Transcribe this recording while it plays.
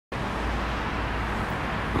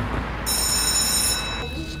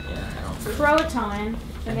Croatoan,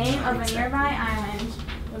 the name of a nearby island,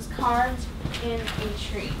 was carved in a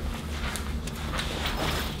tree.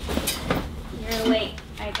 You're late.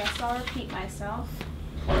 I guess I'll repeat myself.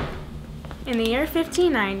 In the year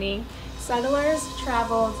 1590, settlers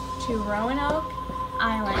traveled to Roanoke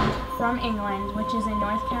Island from England, which is in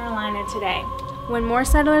North Carolina today. When more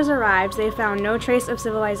settlers arrived, they found no trace of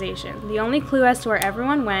civilization. The only clue as to where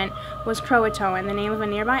everyone went was Croatoan, the name of a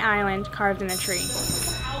nearby island carved in a tree.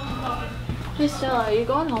 Hey Stella, are you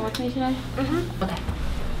going home with me today? Mm-hmm. Okay.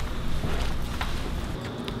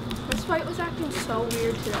 This fight was acting so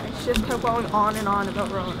weird today. She just kept going on and on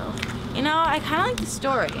about Roanoke. You know, I kind of like the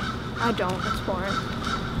story. I don't. It's boring.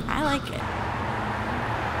 I like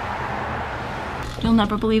it. You'll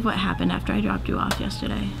never believe what happened after I dropped you off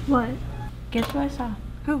yesterday. What? Guess who I saw?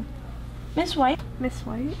 Who? Miss White. Miss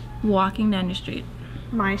White? Walking down the street.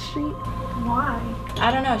 My street? Why?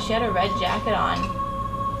 I don't know, she had a red jacket on.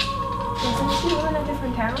 Doesn't she live in a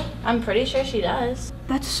different town? I'm pretty sure she does.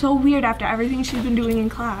 That's so weird after everything she's been doing in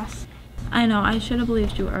class. I know, I should have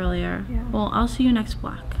believed you earlier. Yeah. Well, I'll see you next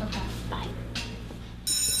block. Okay. Bye.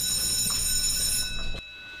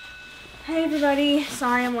 Hey everybody,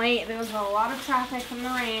 sorry I'm late. There was a lot of traffic from the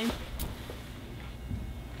rain.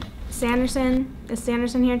 Sanderson? Is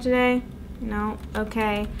Sanderson here today? No?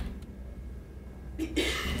 Okay.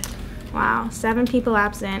 Wow, 7 people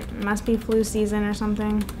absent. Must be flu season or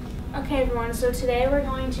something. Okay everyone, so today we're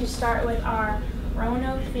going to start with our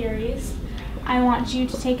Roanoke theories. I want you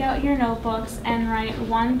to take out your notebooks and write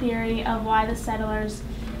one theory of why the settlers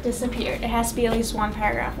disappeared. It has to be at least 1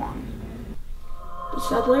 paragraph long. The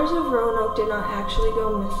settlers of Roanoke did not actually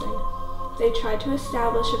go missing. They tried to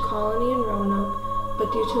establish a colony in Roanoke, but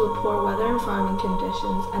due to the poor weather and farming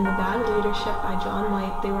conditions and the bad leadership by John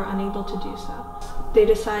White, they were unable to do so. They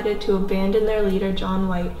decided to abandon their leader, John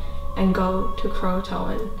White, and go to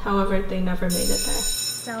Croatoan. However, they never made it there.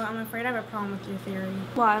 Stella, I'm afraid I have a problem with your theory.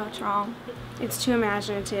 Why? What's wrong? It's too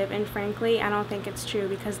imaginative, and frankly, I don't think it's true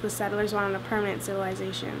because the settlers wanted a permanent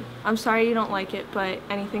civilization. I'm sorry you don't like it, but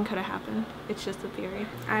anything could have happened. It's just a theory.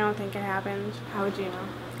 I don't think it happened. How would you know?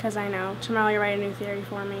 Because I know. Tomorrow you'll write a new theory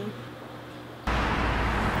for me.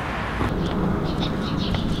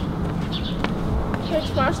 Hey,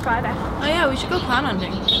 tomorrow's Friday. Oh yeah, we should go clown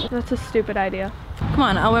hunting. That's a stupid idea. Come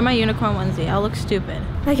on, I'll wear my unicorn onesie. I'll look stupid.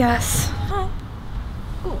 I guess. Hi.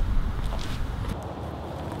 Ooh.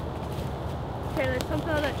 Okay, there's something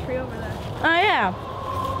on that tree over there. Oh yeah.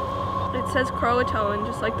 It says Croatoan,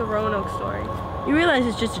 just like the Roanoke story. You realize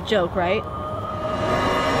it's just a joke, right?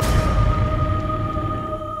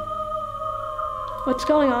 What's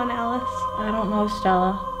going on, Alice? I don't know,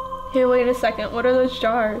 Stella. Here, wait a second. What are those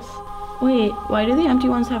jars? Wait, why do the empty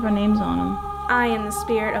ones have our names on them? I am the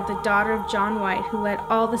spirit of the daughter of John White who led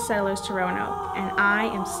all the settlers to Roanoke, and I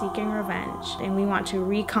am seeking revenge, and we want to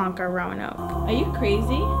reconquer Roanoke. Are you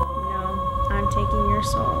crazy? No, I'm taking your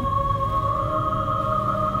soul.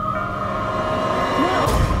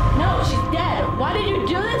 No, she's dead. Why did you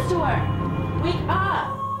do this to her? Wake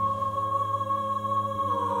up.